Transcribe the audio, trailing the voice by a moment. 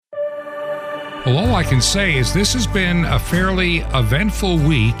Well, all I can say is this has been a fairly eventful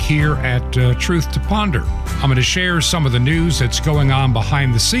week here at Truth to Ponder. I'm going to share some of the news that's going on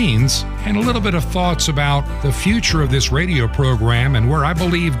behind the scenes and a little bit of thoughts about the future of this radio program and where I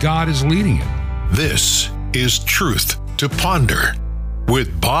believe God is leading it. This is Truth to Ponder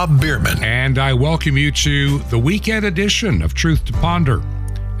with Bob Bierman. And I welcome you to the weekend edition of Truth to Ponder.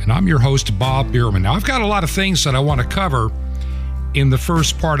 And I'm your host, Bob Bierman. Now, I've got a lot of things that I want to cover in the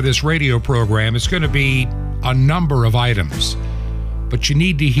first part of this radio program. It's going to be a number of items, but you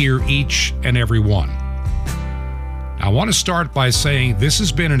need to hear each and every one. I want to start by saying this has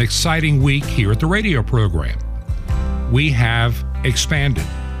been an exciting week here at the radio program. We have expanded.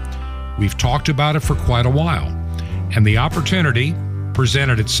 We've talked about it for quite a while, and the opportunity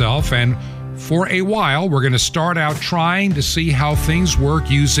presented itself, and for a while, we're going to start out trying to see how things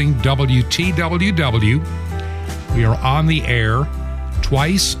work using WTWW. We are on the air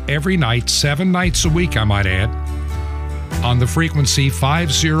twice every night, 7 nights a week, I might add, on the frequency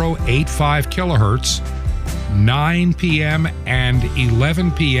 5085 kilohertz, 9 p.m. and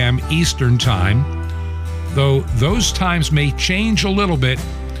 11 p.m. Eastern Time, though those times may change a little bit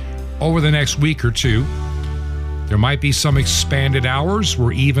over the next week or two. There might be some expanded hours.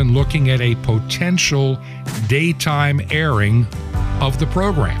 We're even looking at a potential daytime airing of the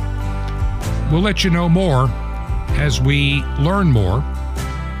program. We'll let you know more as we learn more.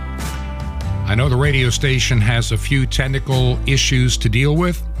 I know the radio station has a few technical issues to deal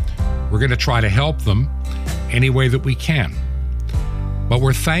with. We're going to try to help them any way that we can. But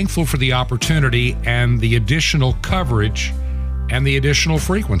we're thankful for the opportunity and the additional coverage and the additional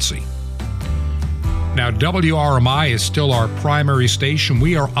frequency. Now, WRMI is still our primary station.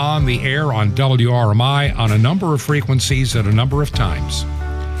 We are on the air on WRMI on a number of frequencies at a number of times.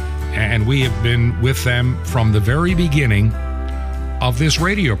 And we have been with them from the very beginning of this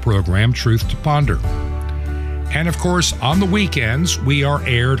radio program, Truth to Ponder. And of course, on the weekends, we are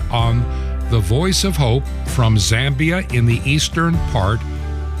aired on the Voice of Hope from Zambia in the eastern part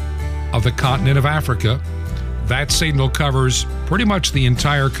of the continent of Africa. That signal covers pretty much the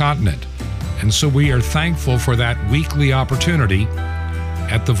entire continent. And so we are thankful for that weekly opportunity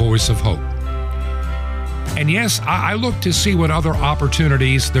at the Voice of Hope. And yes, I look to see what other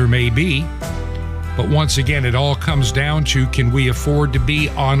opportunities there may be. But once again, it all comes down to, can we afford to be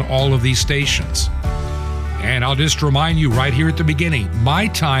on all of these stations? And I'll just remind you right here at the beginning, my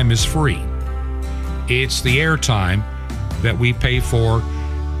time is free. It's the airtime that we pay for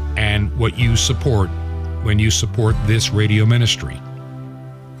and what you support when you support this radio ministry.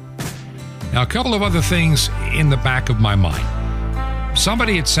 Now, a couple of other things in the back of my mind.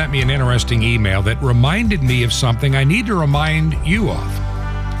 Somebody had sent me an interesting email that reminded me of something I need to remind you of.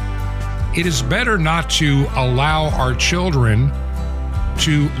 It is better not to allow our children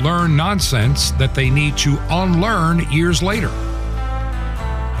to learn nonsense that they need to unlearn years later.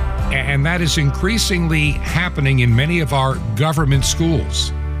 And that is increasingly happening in many of our government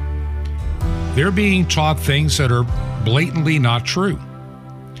schools. They're being taught things that are blatantly not true.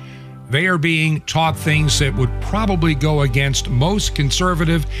 They are being taught things that would probably go against most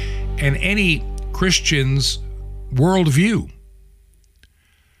conservative and any Christian's worldview.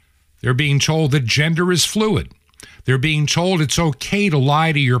 They're being told that gender is fluid. They're being told it's okay to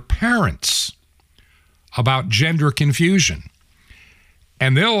lie to your parents about gender confusion.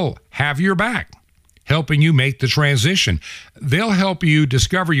 And they'll have your back, helping you make the transition. They'll help you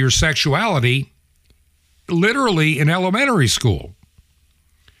discover your sexuality literally in elementary school.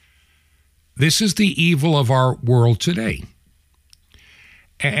 This is the evil of our world today.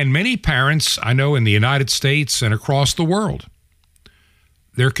 And many parents, I know in the United States and across the world,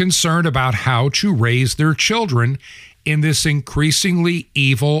 they're concerned about how to raise their children in this increasingly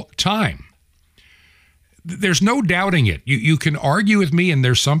evil time. There's no doubting it. You can argue with me, and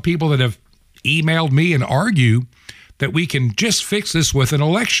there's some people that have emailed me and argue that we can just fix this with an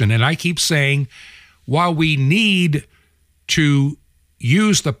election. And I keep saying, while we need to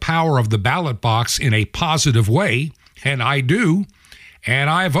use the power of the ballot box in a positive way, and I do, and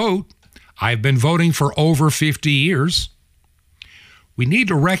I vote, I've been voting for over 50 years, we need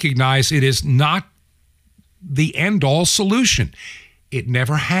to recognize it is not the end-all solution. It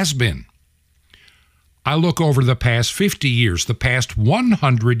never has been. I look over the past 50 years, the past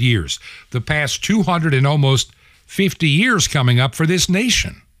 100 years, the past 200 and almost 50 years coming up for this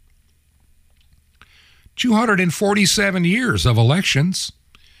nation. 247 years of elections.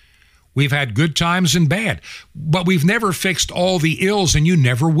 We've had good times and bad, but we've never fixed all the ills, and you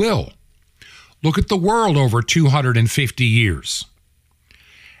never will. Look at the world over 250 years.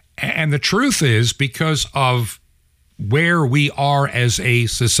 And the truth is, because of where we are as a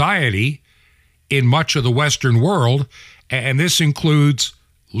society in much of the Western world, and this includes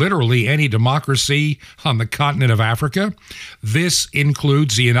literally any democracy on the continent of Africa. This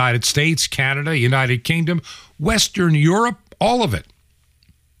includes the United States, Canada, United Kingdom, Western Europe, all of it.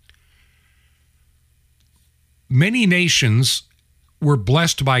 Many nations were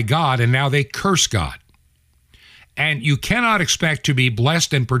blessed by God, and now they curse God. And you cannot expect to be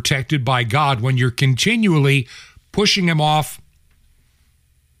blessed and protected by God when you're continually pushing him off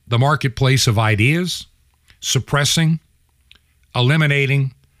the marketplace of ideas, suppressing,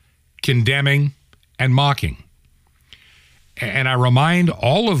 eliminating, condemning, and mocking. And I remind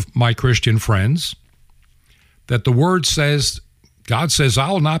all of my Christian friends that the word says, God says,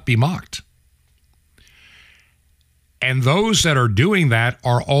 I'll not be mocked. And those that are doing that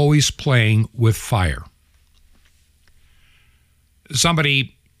are always playing with fire.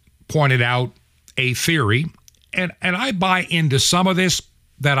 Somebody pointed out a theory, and I buy into some of this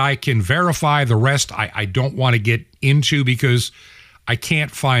that I can verify. The rest I don't want to get into because I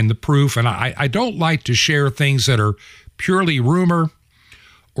can't find the proof, and I don't like to share things that are purely rumor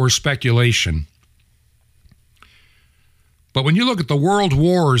or speculation. But when you look at the world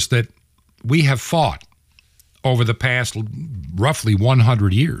wars that we have fought over the past roughly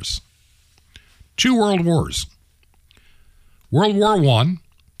 100 years, 2 world wars, World War I,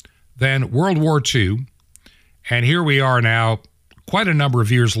 then World War II, and here we are now, quite a number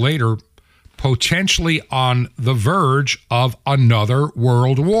of years later, potentially on the verge of another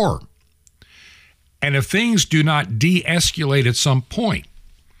world war. And if things do not de-escalate at some point,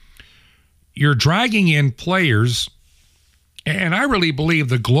 you're dragging in players, and I really believe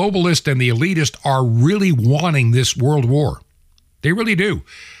the globalists and the elitists are really wanting this world war. They really do.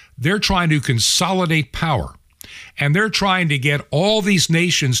 They're trying to consolidate power, and they're trying to get all these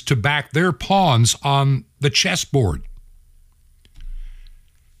nations to back their pawns on the chessboard.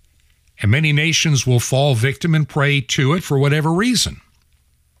 And many nations will fall victim and prey to it for whatever reason.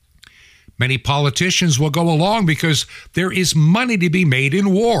 Many politicians will go along because there is money to be made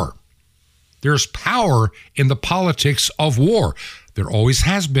in war. There's power in the politics of war. There always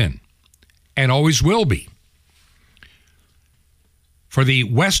has been and always will be. For the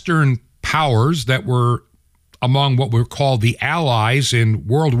Western powers that were among what were called the Allies in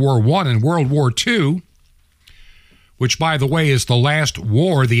World War I and World War II, which, by the way, is the last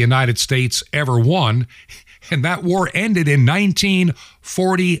war the United States ever won, and that war ended in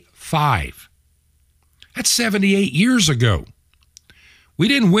 1945. That's 78 years ago. We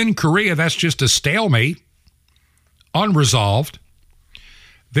didn't win Korea. That's just a stalemate, unresolved.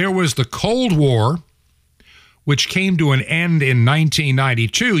 There was the Cold War, which came to an end in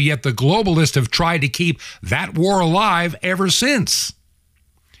 1992, yet the globalists have tried to keep that war alive ever since.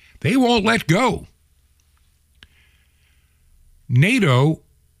 They won't let go. NATO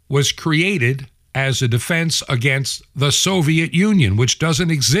was created as a defense against the Soviet Union, which doesn't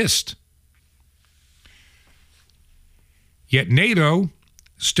exist. Yet NATO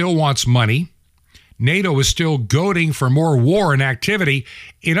still wants money. NATO is still goading for more war and activity.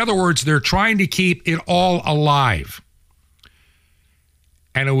 In other words, they're trying to keep it all alive.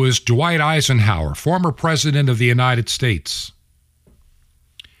 And it was Dwight Eisenhower, former president of the United States,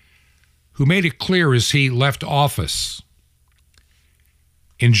 who made it clear as he left office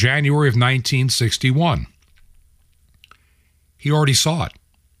in January of 1961. He already saw it.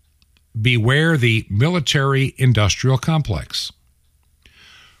 Beware the military-industrial complex.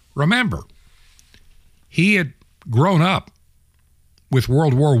 Remember, he had grown up with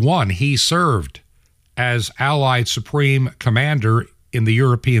World War I. He served as Allied Supreme Commander in the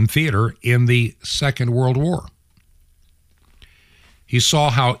European theater in the Second World War. He saw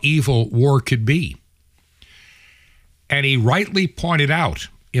how evil war could be. And he rightly pointed out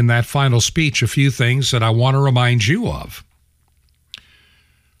in that final speech a few things that I want to remind you of.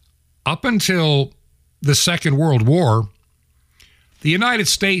 Up until the Second World War, the United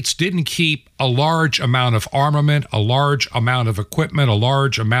States didn't keep a large amount of armament, a large amount of equipment, a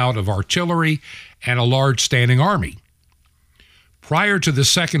large amount of artillery, and a large standing army. Prior to the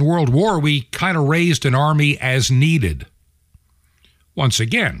Second World War, we kind of raised an army as needed. Once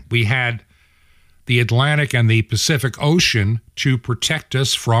again, we had the Atlantic and the Pacific Ocean to protect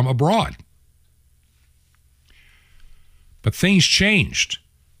us from abroad. But things changed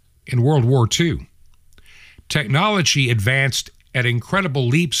in World War II. Technology advanced at incredible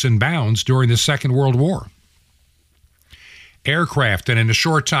leaps and bounds during the Second World War. Aircraft, and in a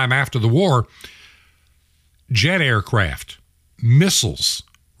short time after the war, jet aircraft, missiles,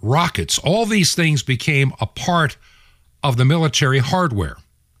 rockets, all these things became a part of the military hardware.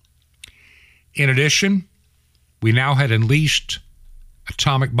 In addition, we now had unleashed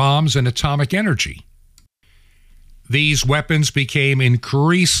atomic bombs and atomic energy. These weapons became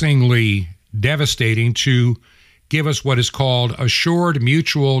increasingly devastating to give us what is called assured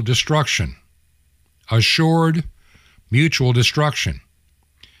mutual destruction. Assured mutual destruction.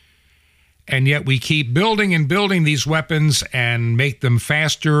 And yet we keep building and building these weapons and make them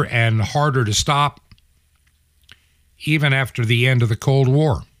faster and harder to stop, even after the end of the Cold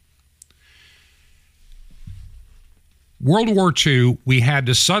War. World War II, we had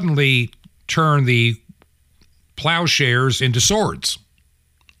to suddenly turn the plowshares into swords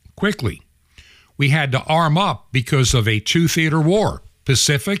quickly. We had to arm up because of a two-theater war,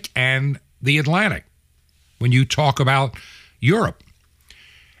 Pacific and the Atlantic, when you talk about Europe.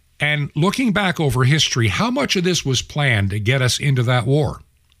 And looking back over history, how much of this was planned to get us into that war?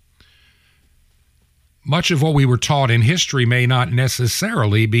 Much of what we were taught in history may not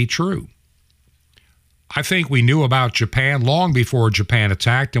necessarily be true. I think we knew about Japan long before Japan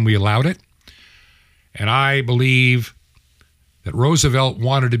attacked, and we allowed it. And I believe that Roosevelt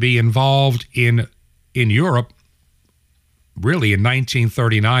wanted to be involved in Europe, really in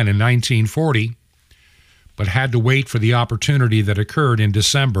 1939 and 1940, but had to wait for the opportunity that occurred in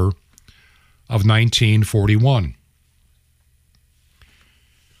December of 1941.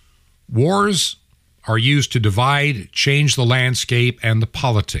 Wars are used to divide, change the landscape and the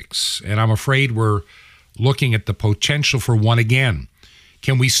politics, and I'm afraid we're looking at the potential for one again.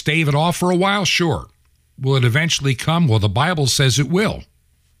 Can we stave it off for a while? Sure. Will it eventually come? Well, the Bible says it will.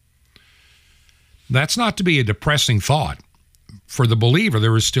 That's not to be a depressing thought. For the believer,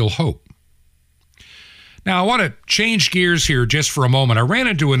 there is still hope. Now, I want to change gears here just for a moment. I ran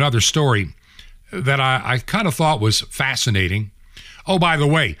into another story that I kind of thought was fascinating. Oh, by the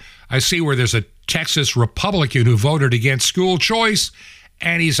way, I see where there's a Texas Republican who voted against school choice,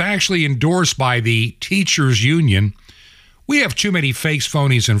 and he's actually endorsed by the teachers union. We have too many fakes,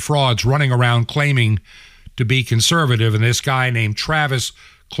 phonies, and frauds running around claiming to be conservative, and this guy named Travis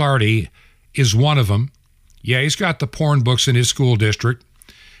Clardy is one of them. Yeah, he's got the porn books in his school district,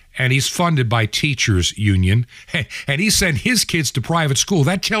 and he's funded by teachers union, and he sent his kids to private school.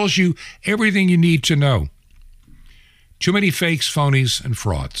 That tells you everything you need to know. Too many fakes, phonies, and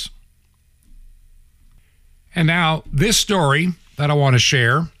frauds. And now, this story that I want to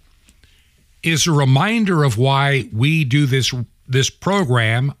share is a reminder of why we do this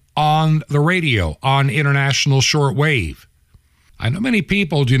program on the radio, on international shortwave. I know many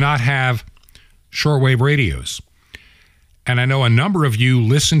people do not have shortwave radios, and I know a number of you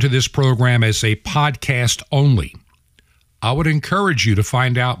listen to this program as a podcast only. I would encourage you to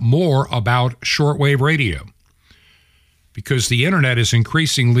find out more about shortwave radio, because the internet is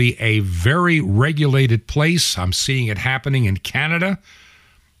increasingly a very regulated place. I'm seeing it happening in Canada.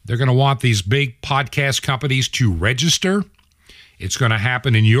 They're going to want these big podcast companies to register. It's going to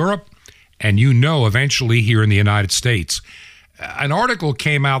happen in Europe, and eventually here in the United States. An article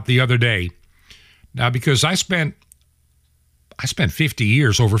came out the other day. Now, because I spent 50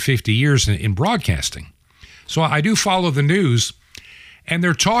 years, over 50 years in broadcasting. So I do follow the news, and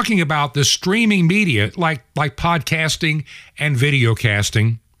they're talking about the streaming media, like podcasting and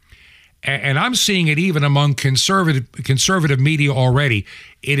videocasting. And I'm seeing it even among conservative media already.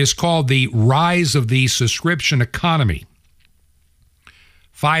 It is called the rise of the subscription economy.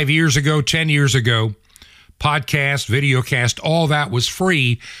 5 years ago, 10 years ago, podcast, videocast, all that was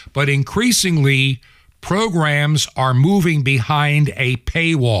free, but increasingly programs are moving behind a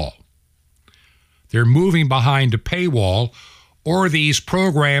paywall. They're moving behind a paywall, or these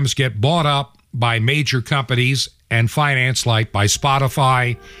programs get bought up by major companies and financed, like by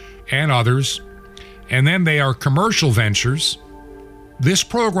Spotify and others, and then they are commercial ventures. This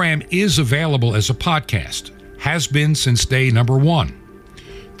program is available as a podcast, has been since day number one.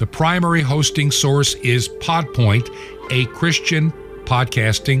 The primary hosting source is Podpoint, a Christian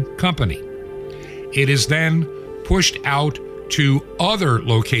podcasting company. It is then pushed out to other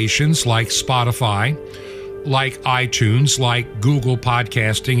locations like Spotify, like iTunes, like Google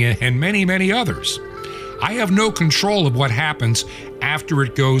Podcasting, and many, many others. I have no control of what happens after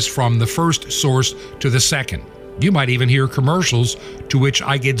it goes from the first source to the second. You might even hear commercials to which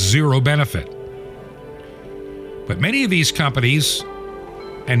I get zero benefit. But many of these companies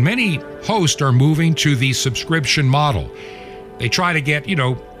and many hosts are moving to the subscription model. They try to get,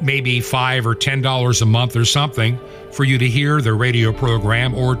 maybe $5 or $10 a month or something for you to hear their radio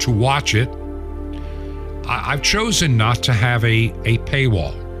program or to watch it. I've chosen not to have a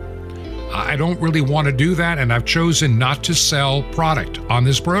paywall. I don't really want to do that, and I've chosen not to sell product on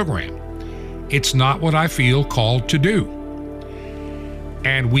this program. It's not what I feel called to do.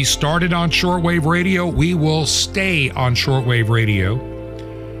 And we started on shortwave radio. We will stay on shortwave radio.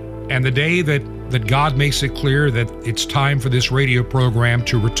 And the day that God makes it clear that it's time for this radio program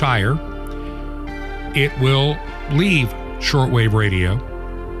to retire, it will leave shortwave radio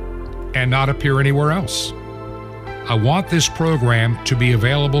and not appear anywhere else. I want this program to be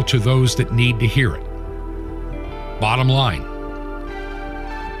available to those that need to hear it. Bottom line.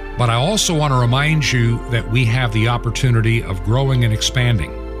 But I also want to remind you that we have the opportunity of growing and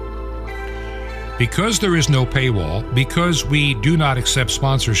expanding. Because there is no paywall, because we do not accept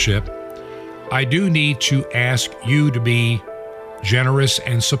sponsorship, I do need to ask you to be generous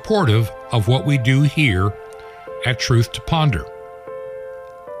and supportive of what we do here at Truth to Ponder.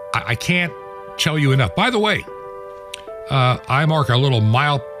 I can't tell you enough. By the way, I mark a little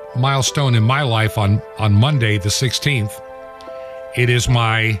milestone in my life on Monday, the 16th. It is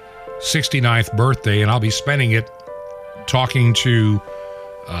my 69th birthday, and I'll be spending it talking to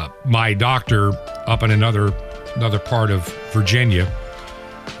my doctor up in another part of Virginia.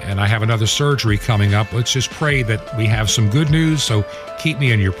 And I have another surgery coming up. Let's just pray that we have some good news. So keep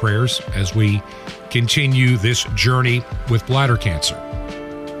me in your prayers as we continue this journey with bladder cancer.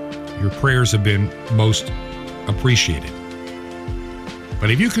 Your prayers have been most appreciated.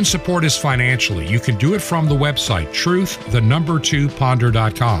 But if you can support us financially, you can do it from the website,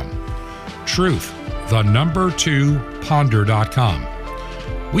 truth2ponder.com. Truth2ponder.com.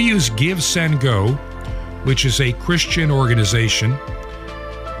 We use GiveSendGo, which is a Christian organization.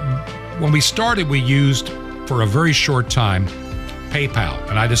 When we started, we used, for a very short time, PayPal.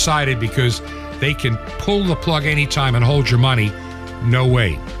 And I decided because they can pull the plug anytime and hold your money, no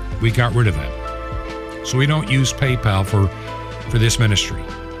way. We got rid of that. So we don't use PayPal for this ministry.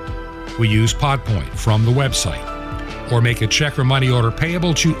 We use Podpoint from the website. Or make a check or money order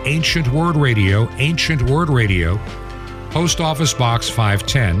payable to Ancient Word Radio, Post Office Box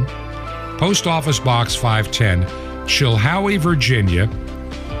 510, Post Office Box 510, Chilhowie, Virginia,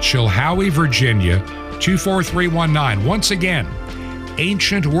 24319. Once again,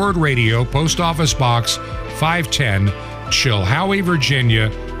 Ancient Word Radio, Post Office Box 510, Chilhowie,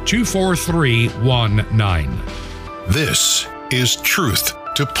 Virginia, 24319. This is Truth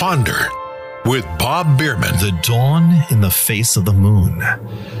to Ponder with Bob Bierman. The dawn in the face of the moon.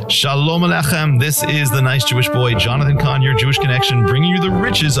 Shalom Aleichem. This is the nice Jewish boy, Jonathan Cahn, your Jewish connection, bringing you the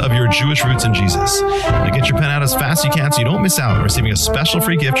riches of your Jewish roots in Jesus. Now get your pen out as fast as you can so you don't miss out on receiving a special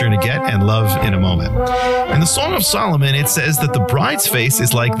free gift you're going to get and love in a moment. In the Song of Solomon, it says that the bride's face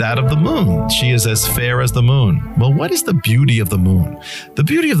is like that of the moon. She is as fair as the moon. Well, what is the beauty of the moon? The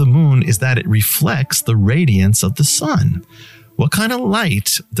beauty of the moon is that it reflects the radiance of the sun. What kind of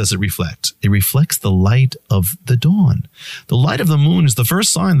light does it reflect? It reflects the light of the dawn. The light of the moon is the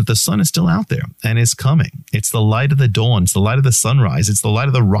first sign that the sun is still out there and is coming. It's the light of the dawn. It's the light of the sunrise. It's the light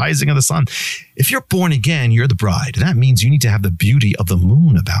of the rising of the sun. If you're born again, you're the bride. That means you need to have the beauty of the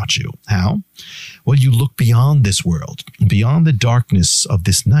moon about you. How? Well, you look beyond this world, beyond the darkness of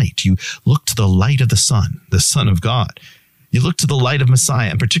this night. You look to the light of the Son of God. You look to the light of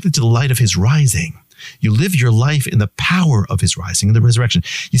Messiah, and particularly to the light of his rising. You live your life in the power of his rising and the resurrection.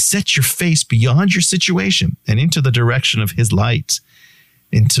 You set your face beyond your situation and into the direction of his light,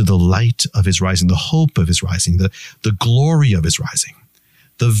 into the light of his rising, the hope of his rising, the glory of his rising,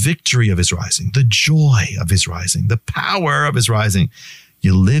 the victory of his rising, the joy of his rising, the power of his rising.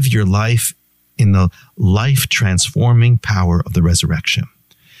 You live your life in the life-transforming power of the resurrection.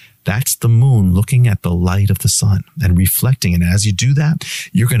 That's the moon looking at the light of the sun and reflecting. And as you do that,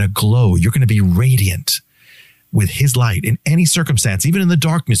 you're going to glow. You're going to be radiant with his light in any circumstance. Even in the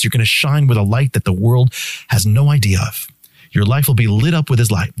darkness, you're going to shine with a light that the world has no idea of. Your life will be lit up with his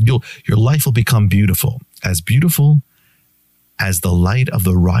light. Your life will become beautiful as the light of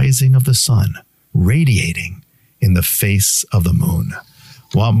the rising of the sun, radiating in the face of the moon.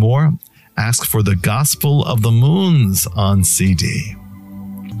 Want more? Ask for the Gospel of the Moons on CD.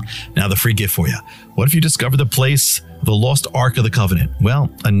 Now, the free gift for you. What if you discover the place of the lost Ark of the Covenant? Well,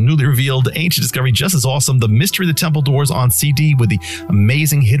 a newly revealed ancient discovery just as awesome, The Mystery of the Temple Doors on CD with the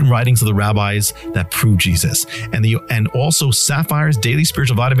amazing hidden writings of the rabbis that prove Jesus. And also Sapphire's daily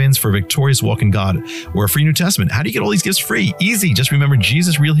spiritual vitamins for a victorious walk in God, or a free New Testament. How do you get all these gifts free? Easy. Just remember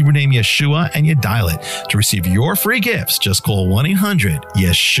Jesus' real Hebrew name, Yeshua, and you dial it. To receive your free gifts, just call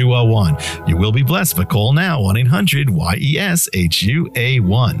 1-800-YESHUA-1. You will be blessed, but call now,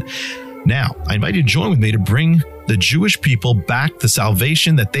 1-800-YESHUA-1. Now, I invite you to join with me to bring the Jewish people back the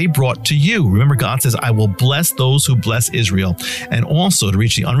salvation that they brought to you. Remember, God says, I will bless those who bless Israel, and also to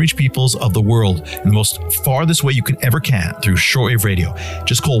reach the unreached peoples of the world in the most farthest way you can through shortwave radio.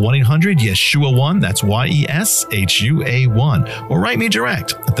 Just call 1-800-YESHUA-1, that's YESHUA-1, or write me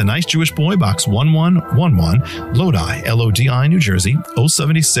direct at the Nice Jewish Boy, Box 1111, Lodi, Lodi, New Jersey,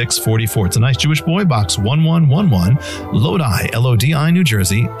 07644. It's a Nice Jewish Boy, Box 1111, Lodi, Lodi, New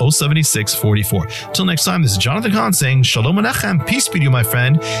Jersey, 07644. Till next time, this is Jonathan Kahn saying, Shalom Aleichem, peace be to you, my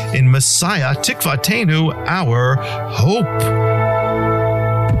friend, in Messiah, Tikvatenu, our hope.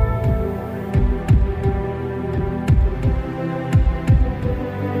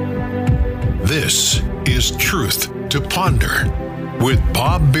 This is Truth to Ponder with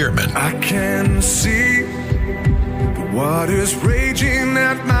Bob Bierman. I can see the waters raging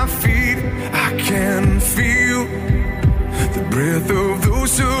at my feet. I can feel the breath of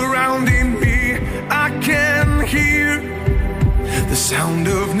those surrounding me. I can hear the sound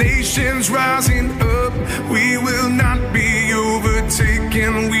of nations rising up. We will not be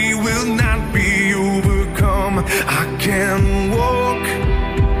overtaken. We will not be overcome. I can walk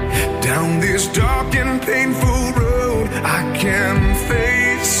down this dark and painful road. I can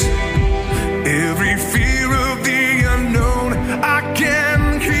face every fear of the unknown. I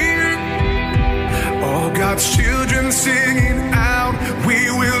can hear all God's children singing out. We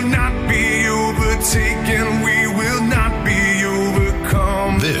will not be overtaken. We will not be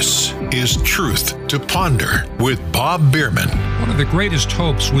overcome. This is Truth to Ponder with Bob Bierman. One of the greatest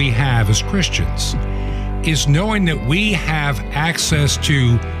hopes we have as Christians is knowing that we have access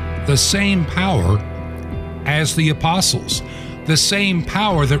to the same power as the apostles, the same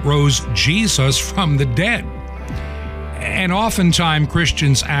power that rose Jesus from the dead. And oftentimes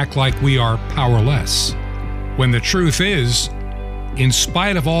Christians act like we are powerless, when the truth is, in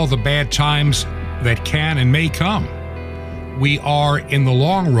spite of all the bad times that can and may come, we are, in the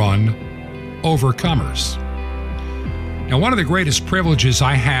long run, overcomers. Now, one of the greatest privileges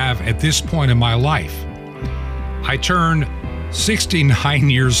I have at this point in my life, I turned 69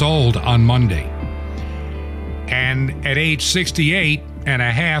 years old on Monday. And at age 68 and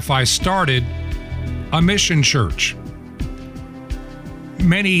a half, I started a mission church.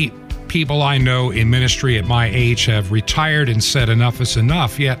 Many people I know in ministry at my age have retired and said enough is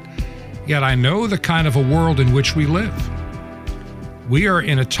enough, yet I know the kind of a world in which we live. We are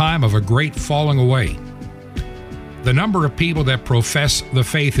in a time of a great falling away. The number of people that profess the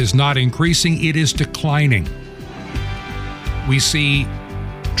faith is not increasing, it is declining. We see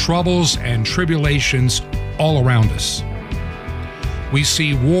troubles and tribulations all around us. We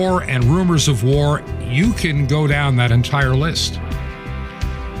see war and rumors of war. You can go down that entire list.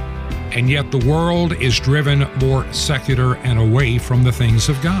 And yet the world is driven more secular and away from the things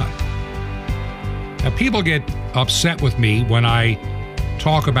of God. Now, people get upset with me when I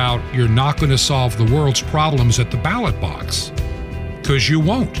talk about you're not going to solve the world's problems at the ballot box, because you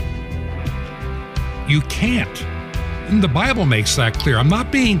won't. You can't. And the Bible makes that clear. I'm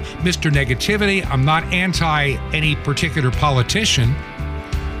not being Mr. Negativity. I'm not anti any particular politician.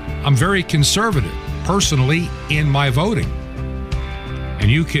 I'm very conservative, personally, in my voting. And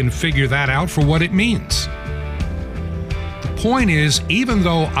you can figure that out for what it means. The point is, even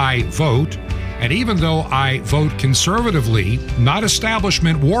though I vote, and even though I vote conservatively, not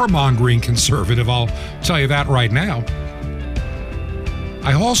establishment warmongering conservative, I'll tell you that right now,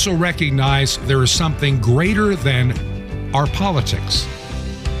 I also recognize there is something greater than our politics.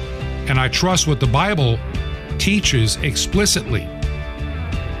 And I trust what the Bible teaches explicitly.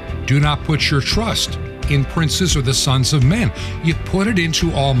 Do not put your trust in princes or the sons of men. You put it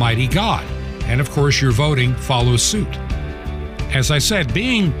into Almighty God. And of course, your voting follows suit. As I said,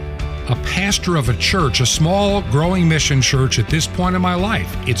 being a pastor of a church, a small, growing mission church at this point in my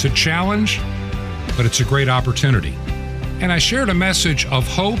life, it's a challenge, but it's a great opportunity. And I shared a message of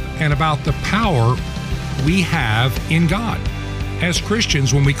hope and about the power we have in God as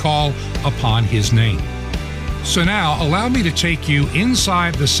Christians when we call upon His name. So now, allow me to take you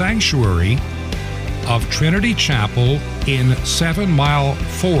inside the sanctuary of Trinity Chapel in 7 Mile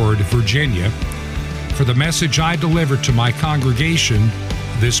Ford, Virginia, for the message I delivered to my congregation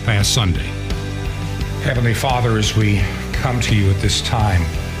this past Sunday. Heavenly Father, as we come to you at this time,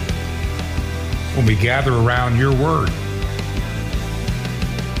 when we gather around your word,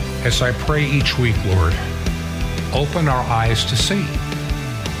 as I pray each week, Lord, open our eyes to see,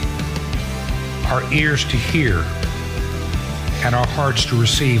 our ears to hear, and our hearts to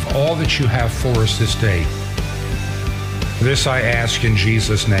receive all that you have for us this day. This I ask in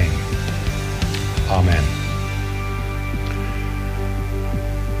Jesus' name. Amen.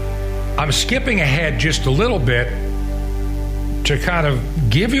 I'm skipping ahead just a little bit to kind of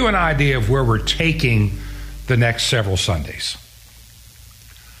give you an idea of where we're taking the next several Sundays.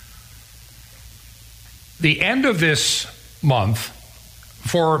 The end of this month,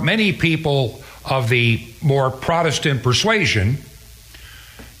 for many people of the more Protestant persuasion,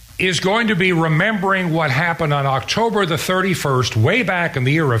 is going to be remembering what happened on October the 31st, way back in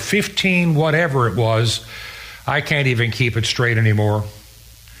the year of 15, whatever it was. I can't even keep it straight anymore.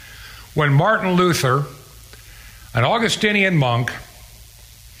 When Martin Luther, an Augustinian monk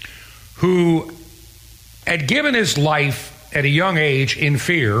who had given his life at a young age in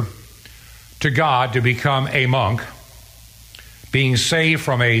fear to God to become a monk, being saved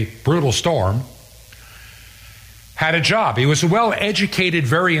from a brutal storm, had a job. He was a well-educated,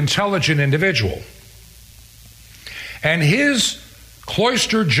 very intelligent individual. And his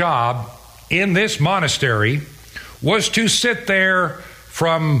cloistered job in this monastery was to sit there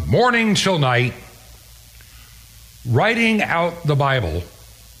from morning till night writing out the Bible,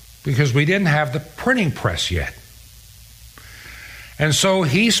 because we didn't have the printing press yet. And so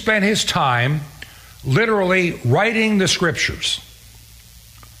he spent his time literally writing the scriptures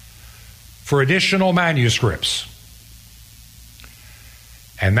for additional manuscripts.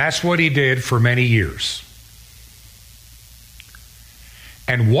 And that's what he did for many years.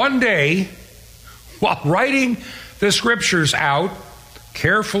 And one day, while writing the scriptures out,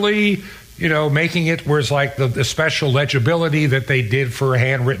 carefully, making it where it's like the special legibility that they did for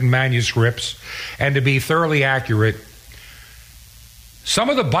handwritten manuscripts, and to be thoroughly accurate, some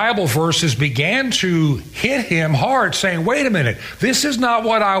of the Bible verses began to hit him hard, saying, wait a minute, this is not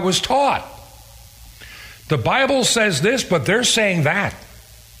what I was taught. The Bible says this, but they're saying that.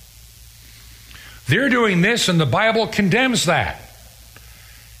 They're doing this, and the Bible condemns that.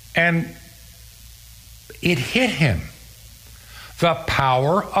 And it hit him, the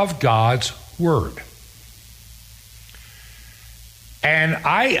power of God's Word. And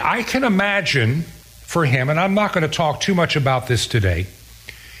I can imagine for him, and I'm not going to talk too much about this today,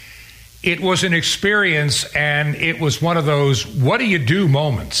 it was an experience, and it was one of those what do you do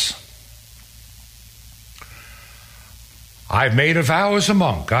moments. I've made a vow as a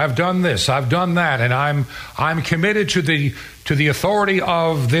monk. I've done this, I've done that, and I'm committed to the authority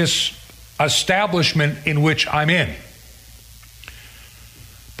of this establishment in which I'm in.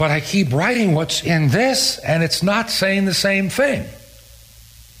 But I keep writing what's in this, and it's not saying the same thing.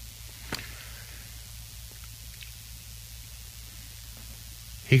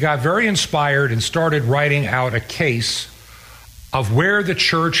 He got very inspired and started writing out a case of where the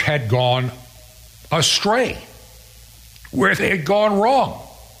church had gone astray, where they had gone wrong,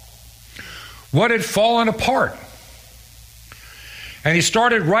 what had fallen apart. And he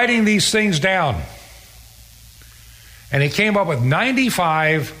started writing these things down. And he came up with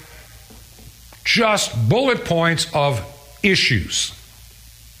 95 just bullet points of issues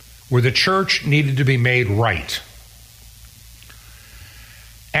where the church needed to be made right.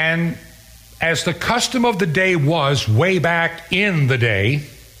 And as the custom of the day was way back in the day,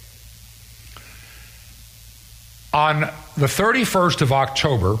 on the 31st of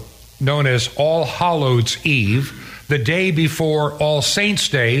October, known as All Hallows Eve, the day before All Saints'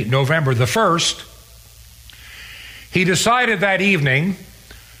 Day, November the 1st, he decided that evening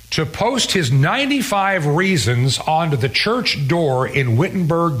to post his 95 reasons onto the church door in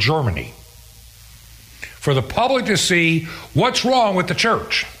Wittenberg, Germany, for the public to see what's wrong with the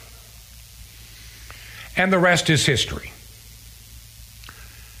church. And the rest is history.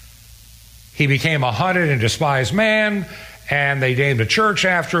 He became a hunted and despised man, and they named a church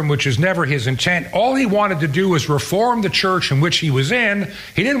after him, which is never his intent. All he wanted to do was reform the church in which he was in.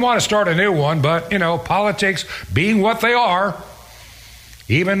 He didn't want to start a new one, but, politics being what they are,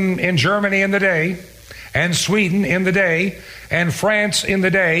 even in Germany in the day, and Sweden in the day, and France in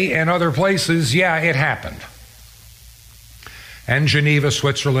the day, and other places, it happened. And Geneva,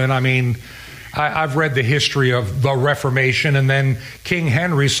 Switzerland, I've read the history of the Reformation, and then King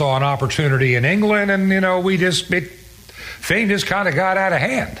Henry saw an opportunity in England, and, thing just kind of got out of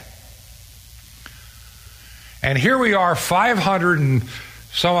hand. And here we are 500 and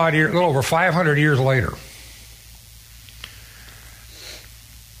some odd years, a little over 500 years later.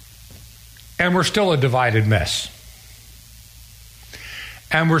 And we're still a divided mess.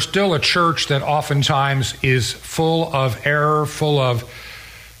 And we're still a church that oftentimes is full of error, full of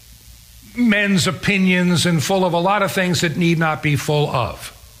men's opinions, and full of a lot of things that need not be full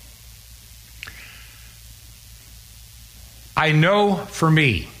of. I know for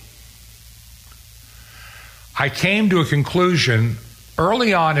me, I came to a conclusion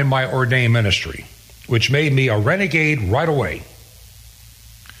early on in my ordained ministry, which made me a renegade right away.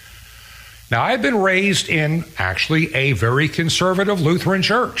 Now, I've been raised in actually a very conservative Lutheran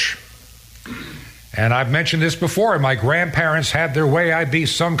church. And I've mentioned this before. My grandparents had their way. I'd be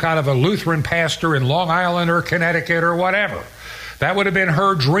some kind of a Lutheran pastor in Long Island or Connecticut or whatever. That would have been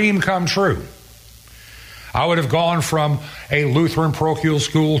her dream come true. I would have gone from a Lutheran parochial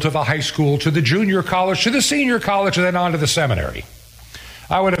school to the high school to the junior college to the senior college and then on to the seminary.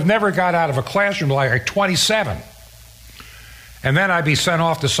 I would have never got out of a classroom like 27. And then I'd be sent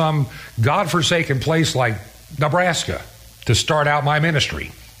off to some godforsaken place like Nebraska to start out my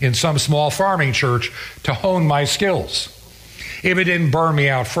ministry in some small farming church to hone my skills, if it didn't burn me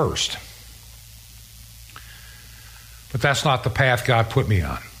out first. But that's not the path God put me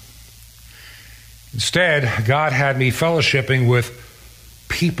on. Instead, God had me fellowshipping with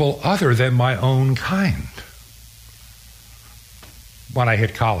people other than my own kind when I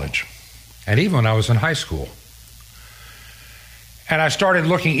hit college, and even when I was in high school. And I started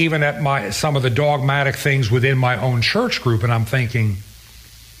looking even at some of the dogmatic things within my own church group, and I'm thinking,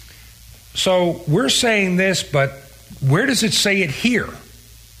 so we're saying this, but where does it say it here?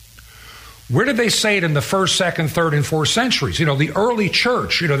 Where did they say it in the first, second, third, and fourth centuries? The early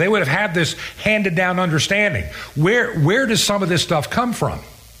church, they would have had this handed down understanding. Where does some of this stuff come from?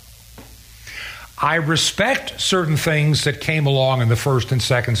 I respect certain things that came along in the first and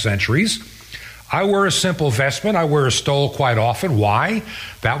second centuries. I wear a simple vestment. I wear a stole quite often. Why?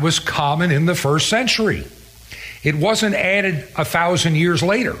 That was common in the first century. It wasn't added 1,000 years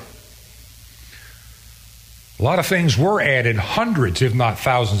later. A lot of things were added hundreds, if not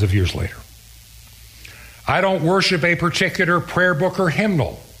thousands of years later. I don't worship a particular prayer book or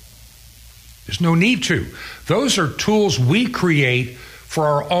hymnal. There's no need to. Those are tools we create for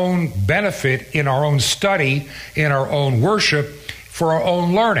our own benefit, in our own study, in our own worship, for our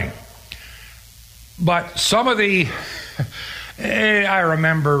own learning. But some of I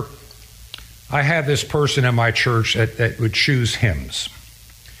remember I had this person in my church that would choose hymns.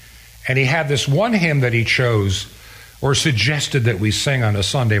 And he had this one hymn that he chose or suggested that we sing on a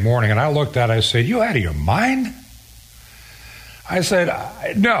Sunday morning. And I looked at it, I said, "You out of your mind?" I said,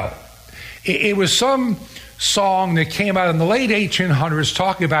 "No." It was some song that came out in the late 1800s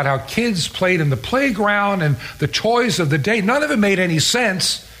talking about how kids played in the playground and the toys of the day. None of it made any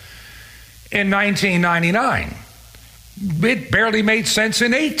sense in 1999. It barely made sense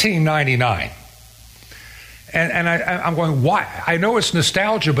in 1899. And I'm going, why? I know it's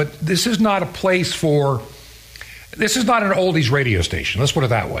nostalgia, but this is not a place this is not an oldies radio station, let's put it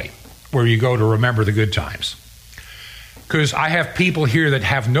that way, where you go to remember the good times. Because I have people here that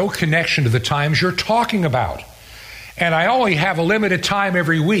have no connection to the times you're talking about. And I only have a limited time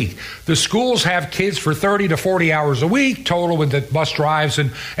every week. The schools have kids for 30 to 40 hours a week, total with the bus drives,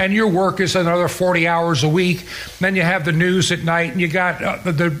 and your work is another 40 hours a week. Then you have the news at night, and you got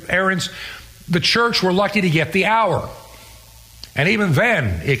the errands. The church, we're lucky to get the hour. And even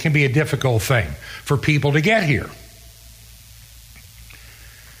then, it can be a difficult thing for people to get here.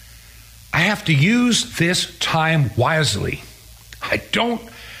 I have to use this time wisely. I don't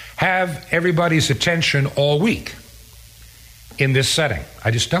have everybody's attention all week in this setting.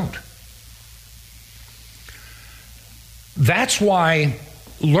 I just don't. That's why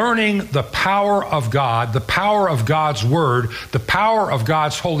learning the power of God, the power of God's Word, the power of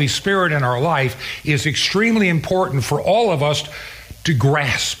God's Holy Spirit in our life is extremely important for all of us to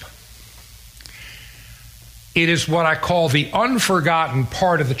grasp. It is what I call the unforgotten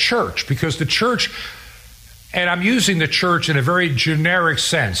part of the church, because the church, and I'm using the church in a very generic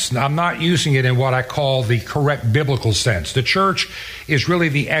sense. I'm not using it in what I call the correct biblical sense. The church is really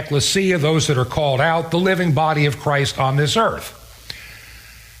the ecclesia, those that are called out, the living body of Christ on this earth.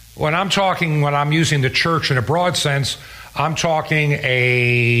 When I'm using the church in a broad sense, I'm talking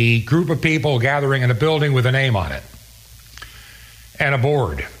a group of people gathering in a building with a name on it, and a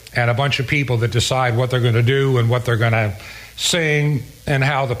board, and a bunch of people that decide what they're going to do and what they're going to sing and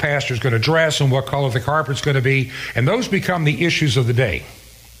how the pastor's going to dress and what color the carpet's going to be. And those become the issues of the day.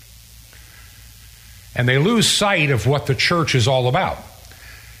 And they lose sight of what the church is all about.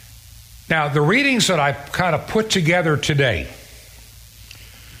 Now, the readings that I kind of put together today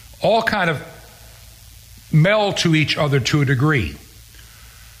all kind of meld to each other to a degree.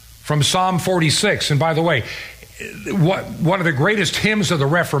 From Psalm 46, and by the way, one of the greatest hymns of the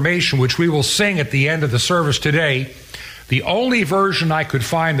Reformation, which we will sing at the end of the service today, the only version I could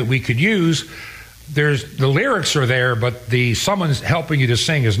find that we could use, the lyrics are there, but someone's helping you to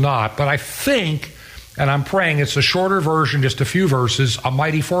sing is not. But I think, and I'm praying, it's a shorter version, just a few verses, A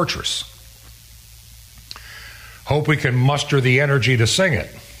Mighty Fortress. Hope we can muster the energy to sing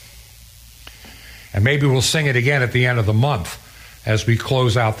it. And maybe we'll sing it again at the end of the month as we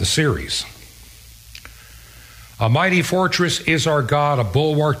close out the series. A mighty fortress is our God, a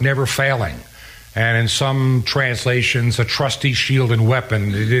bulwark never failing. And in some translations, a trusty shield and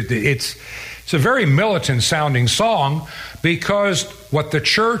weapon. It's a very militant sounding song, because what the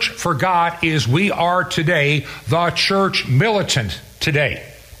church forgot is we are today the church militant today.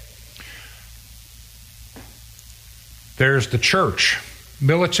 There's the church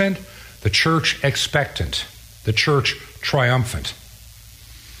militant, the church expectant, the church triumphant,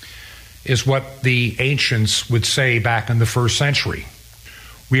 is what the ancients would say back in the first century.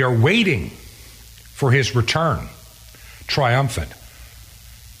 We are waiting for his return, triumphant.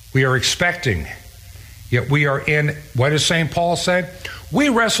 We are expecting, yet we are in, what does St. Paul say? We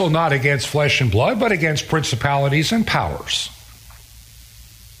wrestle not against flesh and blood, but against principalities and powers.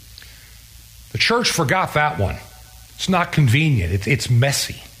 The church forgot that one. It's not convenient. It's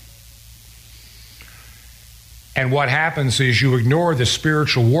messy. And what happens is you ignore the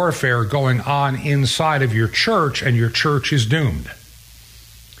spiritual warfare going on inside of your church, and your church is doomed.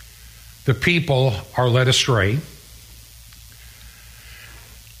 The people are led astray,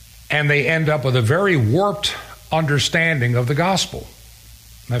 and they end up with a very warped understanding of the gospel.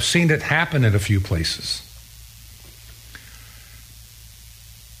 I've seen it happen in a few places.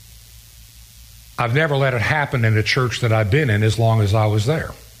 I've never let it happen in a church that I've been in as long as I was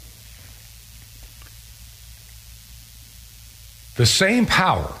there. The same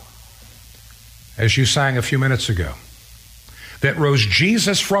power, as you sang a few minutes ago, that rose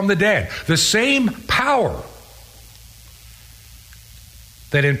Jesus from the dead, the same power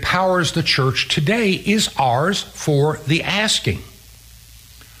that empowers the church today is ours for the asking.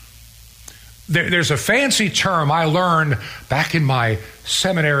 There's a fancy term I learned back in my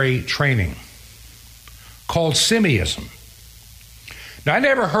seminary training called Simeism. Now, I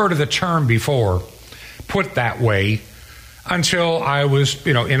never heard of the term before put that way until I was,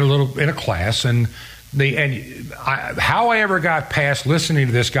 in a class, how I ever got past listening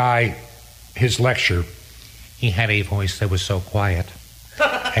to this guy, his lecture. He had a voice that was so quiet,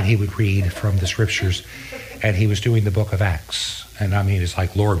 and he would read from the scriptures, and he was doing the book of Acts. And I mean, it's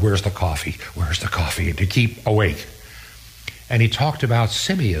like, Lord, where's the coffee? Where's the coffee? And to keep awake. And he talked about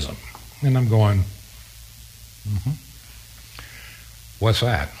Simeism. And I'm going, what's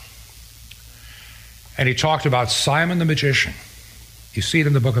that? And he talked about Simon the magician. You see it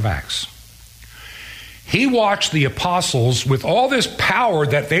in the book of Acts. He watched the apostles with all this power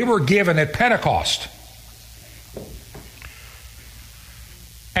that they were given at Pentecost.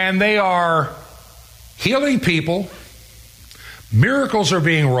 And they are healing people. Miracles are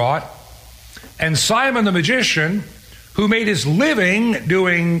being wrought. And Simon the magician, who made his living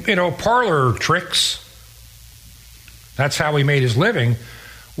doing, parlor tricks, that's how he made his living,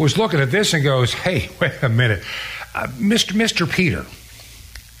 was looking at this and goes, hey, wait a minute. Mr. Peter,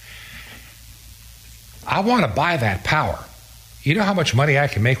 I want to buy that power. You know how much money I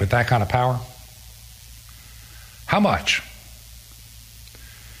can make with that kind of power? How much?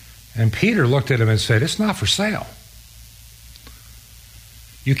 And Peter looked at him and said, it's not for sale.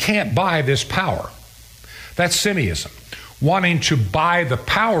 You can't buy this power. That's Simeism, wanting to buy the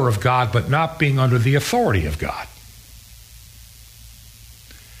power of God but not being under the authority of God.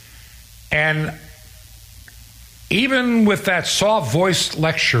 And even with that soft-voiced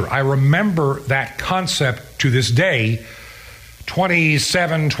lecture, I remember that concept to this day,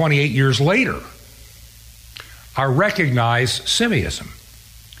 27, 28 years later. I recognize Simeism.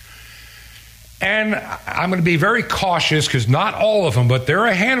 And I'm going to be very cautious, because not all of them, but there are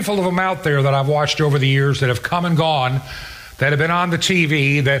a handful of them out there that I've watched over the years that have come and gone, that have been on the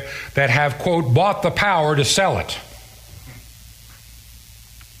TV, that have, quote, bought the power to sell it.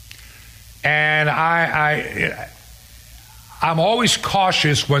 And I'm always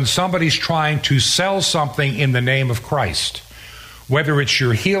cautious when somebody's trying to sell something in the name of Christ, whether it's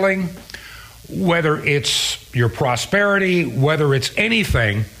your healing, whether it's your prosperity, whether it's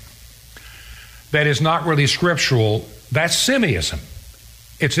anything that is not really scriptural. That's Simeism.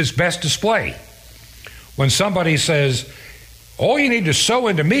 It's its best display. When somebody says, all you need to sow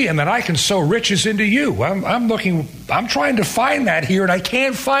into me and then I can sow riches into you. I'm trying to find that here and I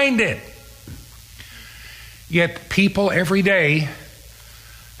can't find it. Yet people every day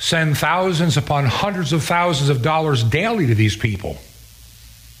send thousands upon hundreds of thousands of dollars daily to these people.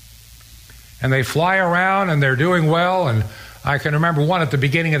 And they fly around and they're doing well. And I can remember one at the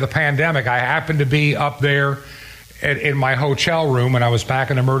beginning of the pandemic. I happened to be up there in my hotel room, and I was back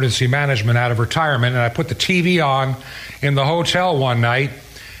in emergency management out of retirement, and I put the TV on in the hotel one night,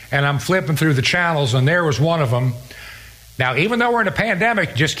 and I'm flipping through the channels, and there was one of them. Now, even though we're in a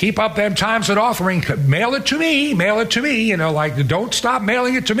pandemic, just keep up them times at offering. Mail it to me, don't stop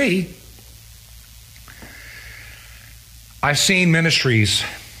mailing it to me. I've seen ministries,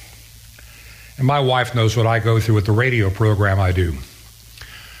 and my wife knows what I go through with the radio program I do.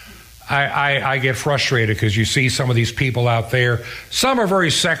 I get frustrated because you see some of these people out there. Some are very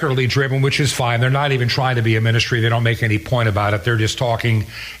secularly driven, which is fine. They're not even trying to be a ministry. They don't make any point about it. They're just talking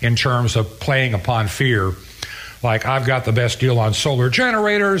in terms of playing upon fear. Like, I've got the best deal on solar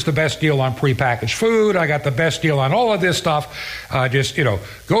generators, the best deal on prepackaged food. I got the best deal on all of this stuff. Go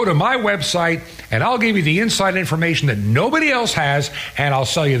to my website and I'll give you the inside information that nobody else has, and I'll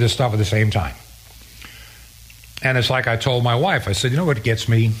sell you this stuff at the same time. And it's like I told my wife, I said, you know what gets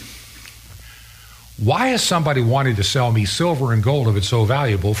me? Why is somebody wanting to sell me silver and gold if it's so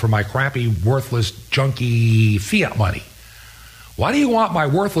valuable for my crappy, worthless, junky fiat money? Why do you want my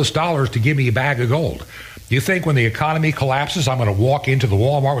worthless dollars to give me a bag of gold? Do you think when the economy collapses, I'm going to walk into the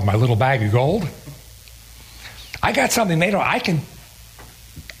Walmart with my little bag of gold? I got something they don't.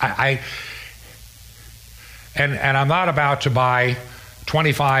 And I'm not about to buy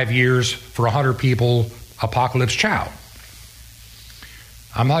 25 years for 100 people Apocalypse Chow.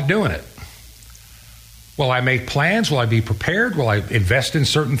 I'm not doing it. Will I make plans? Will I be prepared? Will I invest in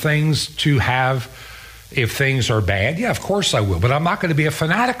certain things to have if things are bad? Yeah, of course I will, but I'm not going to be a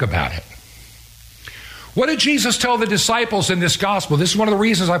fanatic about it. What did Jesus tell the disciples in this gospel? This is one of the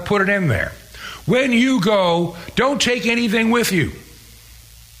reasons I put it in there. When you go, don't take anything with you.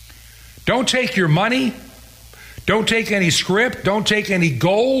 Don't take your money. Don't take any script. Don't take any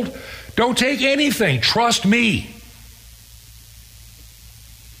gold. Don't take anything. Trust me.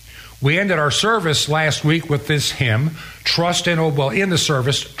 We ended our service last week with this hymn, Trust and Obey. In the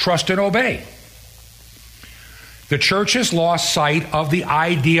service, Trust and Obey. The church has lost sight of the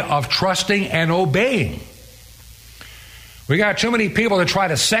idea of trusting and obeying. We got too many people that try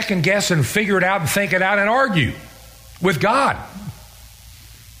to second guess and figure it out and think it out and argue with God.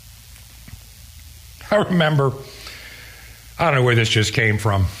 I remember, I don't know where this just came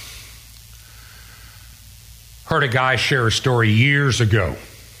from. Heard a guy share a story years ago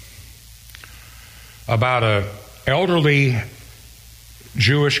about an elderly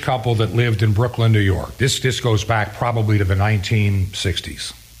Jewish couple that lived in Brooklyn, New York. This goes back probably to the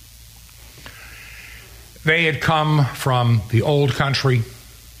 1960s. They had come from the old country.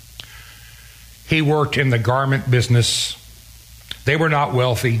 He worked in the garment business. They were not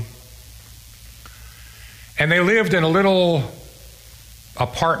wealthy. And they lived in a little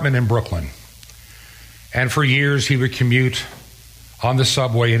apartment in Brooklyn. And for years he would commute on the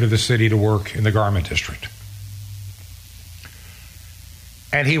subway into the city to work in the garment district.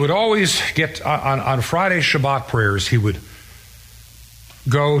 And he would always get, on Friday Shabbat prayers, he would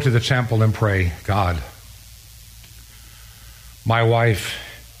go to the temple and pray, God, my wife,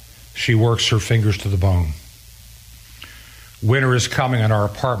 she works her fingers to the bone. Winter is coming and our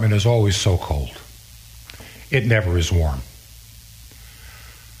apartment is always so cold. It never is warm.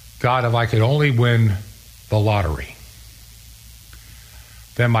 God, if I could only win the lottery,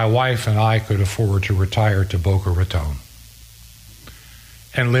 then my wife and I could afford to retire to Boca Raton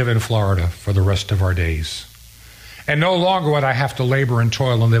and live in Florida for the rest of our days. And no longer would I have to labor and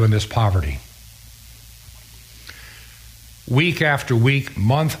toil and live in this poverty. Week after week,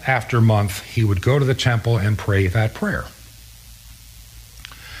 month after month, he would go to the temple and pray that prayer.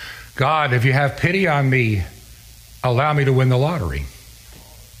 God, if you have pity on me, allow me to win the lottery.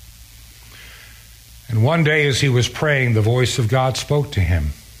 And one day as he was praying, the voice of God spoke to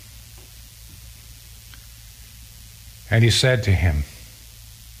him. And he said to him,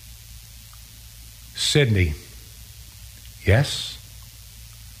 Sidney, yes?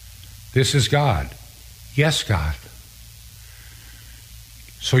 This is God. Yes, God.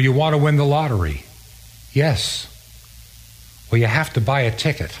 So you want to win the lottery? Yes. Well, you have to buy a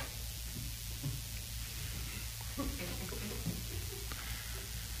ticket.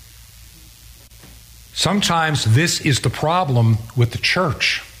 Sometimes this is the problem with the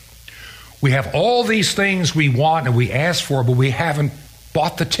church. We have all these things we want and we ask for, but we haven't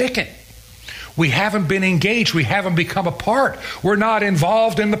bought the ticket. We haven't been engaged. We haven't become a part. We're not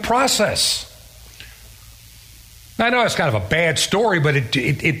involved in the process. I know it's kind of a bad story, but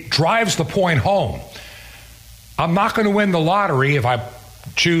it drives the point home. I'm not going to win the lottery if I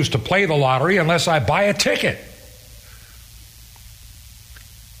choose to play the lottery unless I buy a ticket.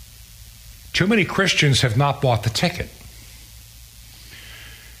 Too many Christians have not bought the ticket.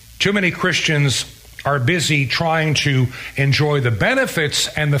 Too many Christians are busy trying to enjoy the benefits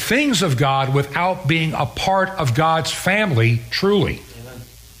and the things of God without being a part of God's family truly. Amen.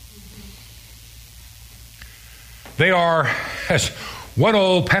 They are, as one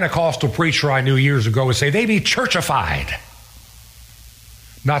old Pentecostal preacher I knew years ago would say, they be churchified,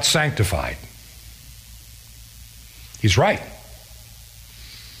 not sanctified. He's right.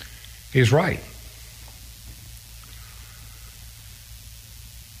 He's right.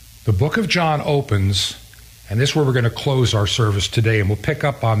 The book of John opens, and this is where we're going to close our service today, and we'll pick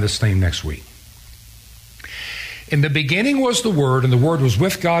up on this theme next week. In the beginning was the Word, and the Word was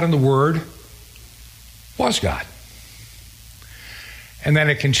with God, and the Word was God. And then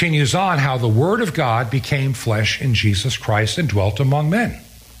it continues on how the Word of God became flesh in Jesus Christ and dwelt among men.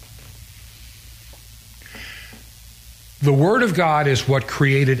 The Word of God is what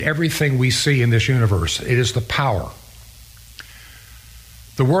created everything we see in this universe. It is the power.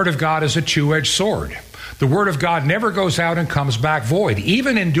 The Word of God is a two-edged sword. The Word of God never goes out and comes back void.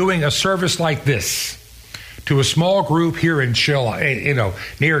 Even in doing a service like this to a small group here in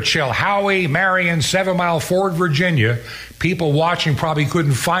near Chilhowie, Marion, 7 Mile Ford, Virginia, people watching probably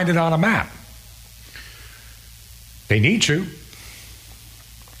couldn't find it on a map. They need to.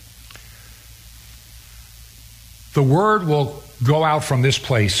 The Word will go out from this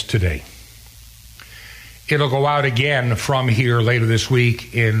place today. It'll go out again from here later this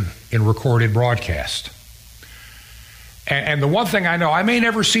week in recorded broadcast. And the one thing I know, I may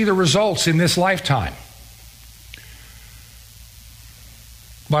never see the results in this lifetime.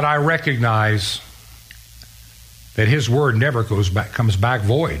 But I recognize that His Word never comes back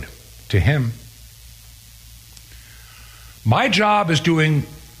void to Him. My job is doing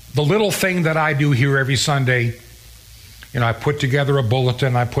the little thing that I do here every Sunday. I put together a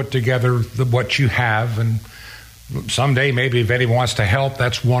bulletin, I put together what you have, and someday maybe if anyone wants to help,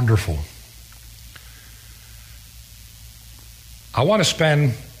 that's wonderful. I want to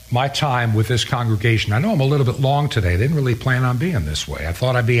spend my time with this congregation. I know I'm a little bit long today. I didn't really plan on being this way. I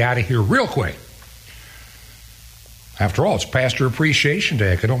thought I'd be out of here real quick. After all, it's Pastor Appreciation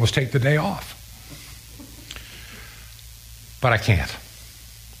Day. I could almost take the day off. But I can't.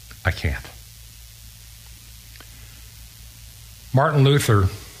 I can't. Martin Luther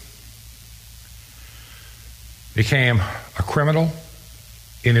became a criminal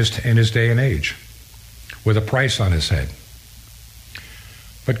in his day and age with a price on his head.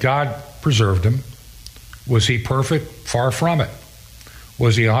 But God preserved him. Was he perfect? Far from it.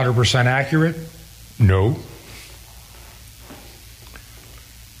 Was he 100% accurate? No.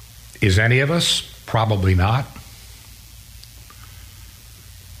 Is any of us? Probably not.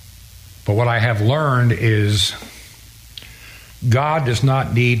 But what I have learned is God does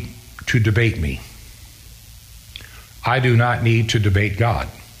not need to debate me. I do not need to debate God.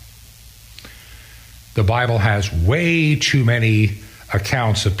 The Bible has way too many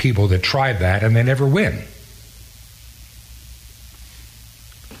accounts of people that tried that and they never win.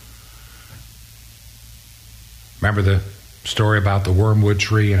 Remember the story about the wormwood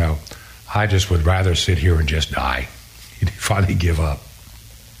tree? I just would rather sit here and just die. You finally give up.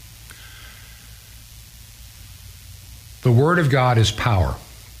 The Word of God is power.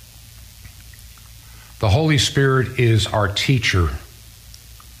 The Holy Spirit is our teacher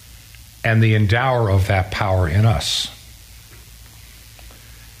and the endower of that power in us.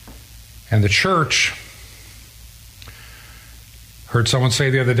 And the church, heard someone say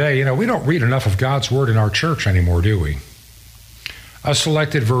the other day, we don't read enough of God's Word in our church anymore, do we? A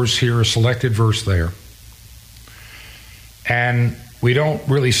selected verse here, a selected verse there. And we don't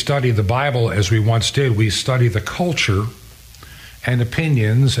really study the Bible as we once did. We study the culture and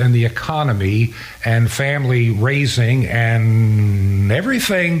opinions and the economy and family raising and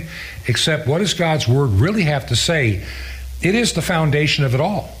everything except what does God's Word really have to say? It is the foundation of it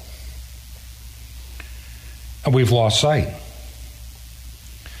all. And we've lost sight.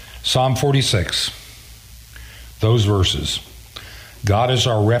 Psalm 46, those verses. God is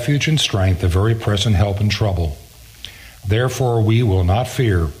our refuge and strength, a very present help in trouble. Therefore we will not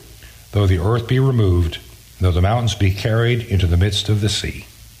fear, though the earth be removed, though the mountains be carried into the midst of the sea.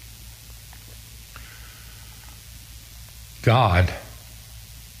 God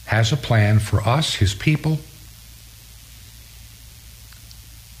has a plan for us, His people.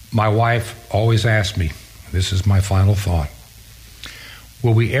 My wife always asks me, this is my final thought,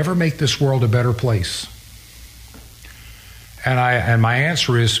 will we ever make this world a better place? And my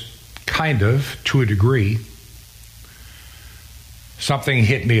answer is kind of, to a degree. Something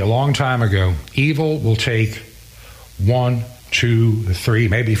hit me a long time ago. Evil will take 1, 2, 3,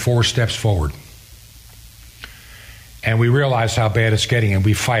 maybe 4 steps forward. And we realize how bad it's getting and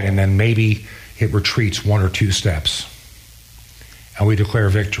we fight, and then maybe it retreats 1 or 2 steps. And we declare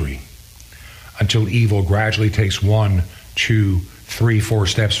victory until evil gradually takes 1, 2, 3, 4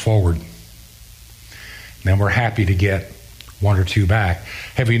 steps forward. And then we're happy to get 1 or 2 back.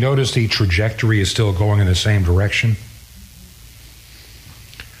 Have you noticed the trajectory is still going in the same direction?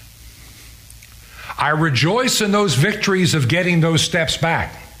 I rejoice in those victories of getting those steps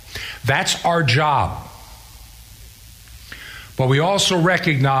back. That's our job. But we also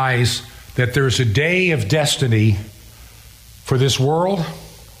recognize that there's a day of destiny for this world.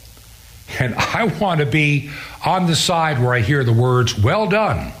 And I want to be on the side where I hear the words, "Well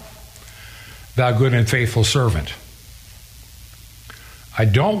done, thou good and faithful servant." I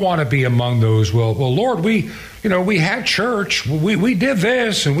don't want to be among those, well, Lord, we had church, we did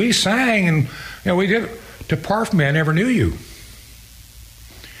this, and we sang, and we did. Depart from me, I never knew you.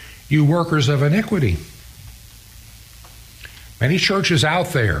 You workers of iniquity. Many churches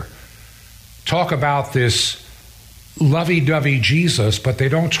out there talk about this lovey-dovey Jesus, but they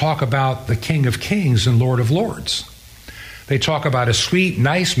don't talk about the King of Kings and Lord of Lords. They talk about a sweet,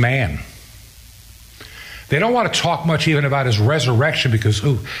 nice man. They don't want to talk much even about his resurrection because,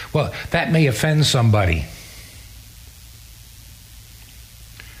 that may offend somebody.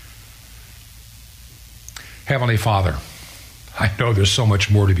 Heavenly Father, I know there's so much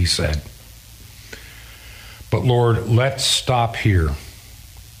more to be said. But Lord, let's stop here.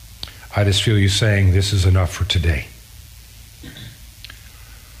 I just feel you saying this is enough for today.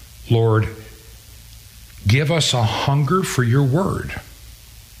 Lord, give us a hunger for your word,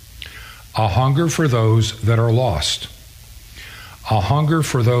 a hunger for those that are lost, a hunger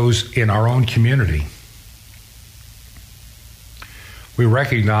for those in our own community. We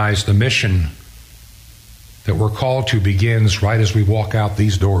recognize the mission that we're called to begins right as we walk out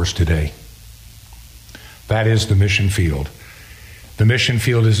these doors today. That is the mission field. The mission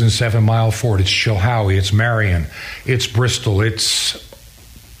field is in 7 Mile Ford. It's Chilhowie. It's Marion. It's Bristol. It's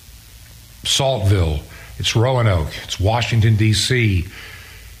Saltville. It's Roanoke. It's Washington, D.C.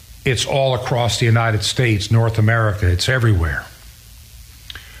 It's all across the United States, North America. It's everywhere.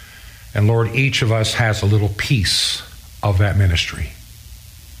 And Lord, each of us has a little piece of that ministry.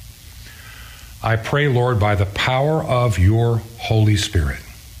 I pray, Lord, by the power of your Holy Spirit,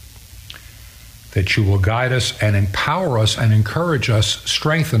 that you will guide us and empower us and encourage us,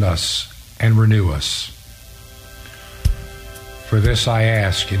 strengthen us, and renew us. For this I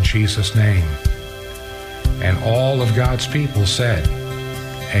ask in Jesus' name. And all of God's people said,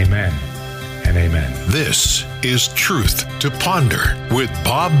 amen and amen. This is Truth to Ponder with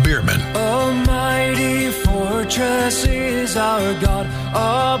Bob Bierman. A mighty fortress is our God,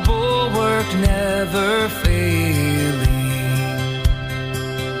 a bulwark never failing.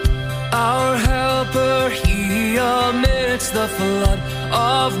 Our helper, he amidst the flood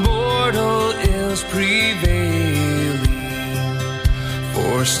of mortal ills prevailing.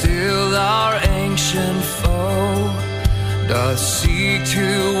 For still our ancient foe doth seek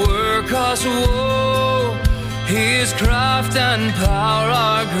to work us woe. His craft and power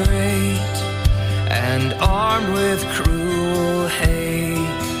are great, and armed with cruel hate.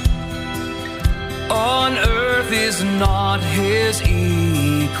 On earth is not his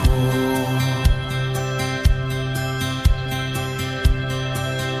equal.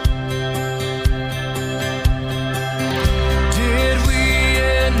 Did we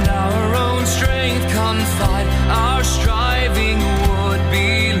in our own strength confide, our striving would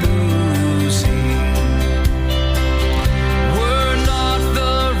be losing. Were not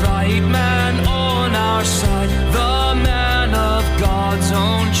the right man on our side, the man of God's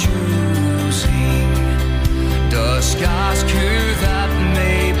own choosing. Dost ask who that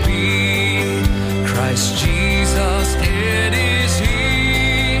may be? Christ Jesus, it is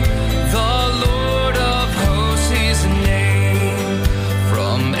he, the Lord of hosts, his name,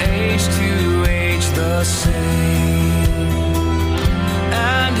 from age to age the same.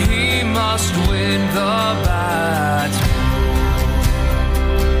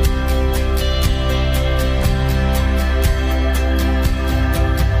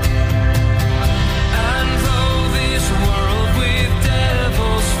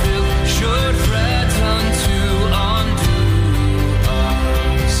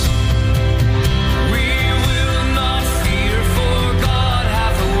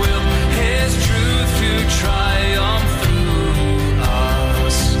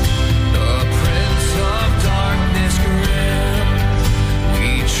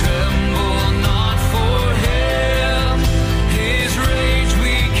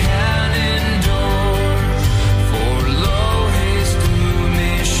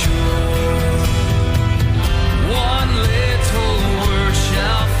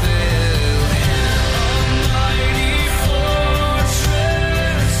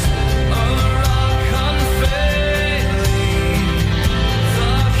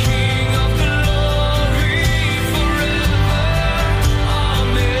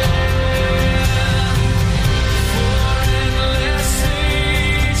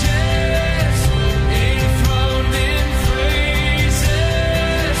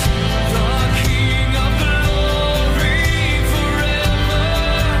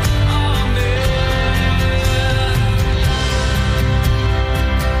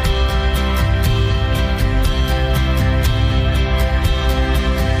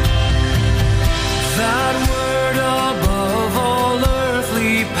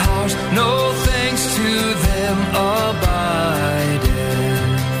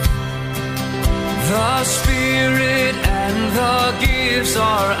 lives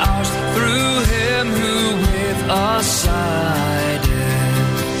are ours through him who with us sided.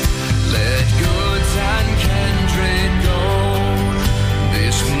 Let goods and kindred go,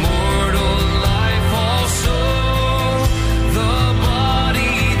 this mortal life also, the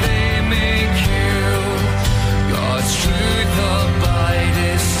body they may kill, God's truth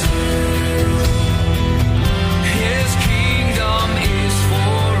abideth still. His kingdom is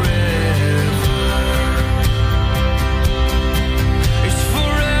forever. It's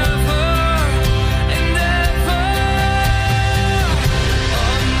forever and ever. A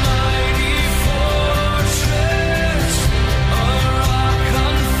mighty fortress, a rock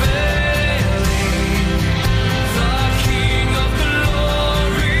unfailing, the King of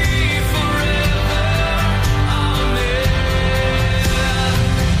glory forever. Amen.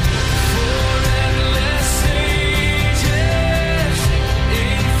 For endless ages,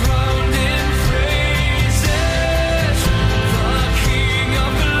 enthroned in praises, the King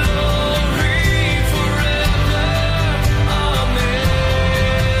of glory forever. Amen.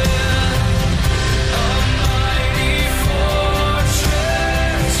 A mighty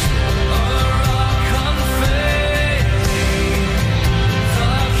fortress, a rock unfailing,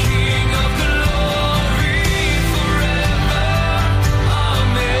 the King of glory forever.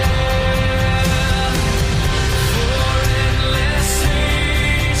 Amen. For endless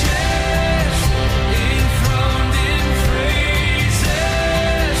ages, enthroned in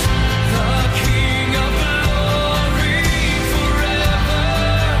praises, the King of glory forever,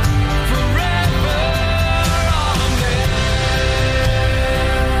 forever. Amen.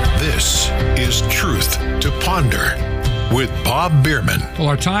 This is Truth to Ponder with Bob Bierman. Well,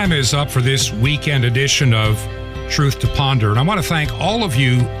 our time is up for this weekend edition of Truth to Ponder, and I want to thank all of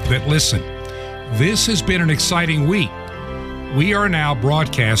you that listen. This has been an exciting week. We are now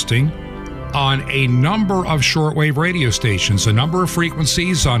broadcasting on a number of shortwave radio stations, a number of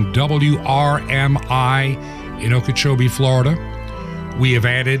frequencies on WRMI in Okeechobee, Florida. We have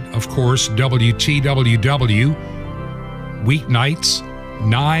added, of course, WTWW weeknights,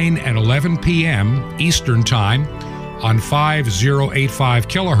 9 and 11 p.m. Eastern Time on 5085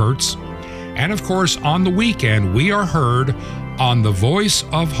 kilohertz. And of course, on the weekend, we are heard on the Voice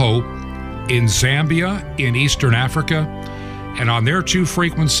of Hope in Zambia, in Eastern Africa, and on their two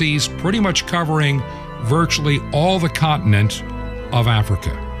frequencies, pretty much covering virtually all the continent of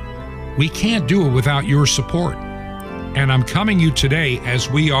Africa. We can't do it without your support. And I'm coming you today as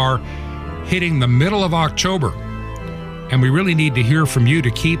we are hitting the middle of October. And we really need to hear from you to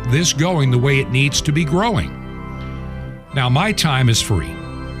keep this going the way it needs to be growing. Now, my time is free,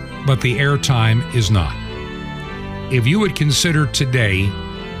 but the airtime is not. If you would consider today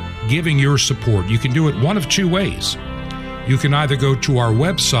giving your support, you can do it one of two ways. You can either go to our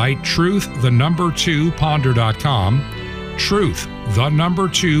website, truth2ponder.com,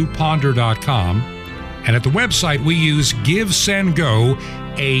 truth2ponder.com, and at the website we use GiveSendGo,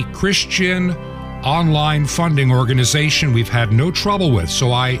 a Christian online funding organization we've had no trouble with.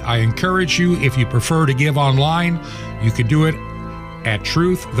 So I encourage you, if you prefer to give online, you can do it at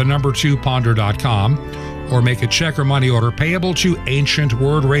truth2ponder.com, or make a check or money order payable to Ancient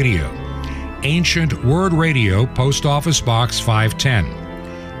Word Radio. Ancient Word Radio, Post Office Box 510.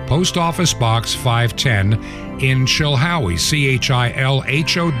 Post Office Box 510 in Chilhowie, Chilhowie,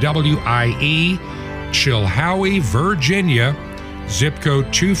 Chilhowie, Virginia, zip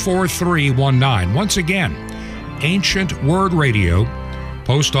code 24319. Once again, Ancient Word Radio,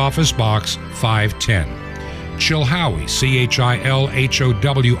 Post Office Box 510. Chilhowie, Chilhowie,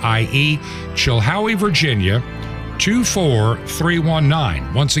 Chilhowie, Virginia,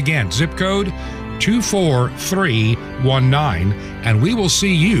 24319. Once again, zip code 24319, and we will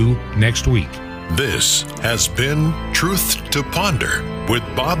see you next week. This has been Truth to Ponder with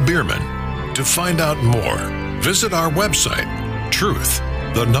Bob Bierman. To find out more, visit our website,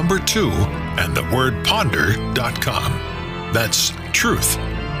 truth2ponder.com. That's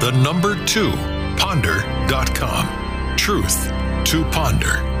truth2ponder.com. Truth to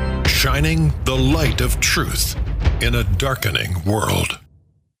Ponder, shining the light of truth in a darkening world.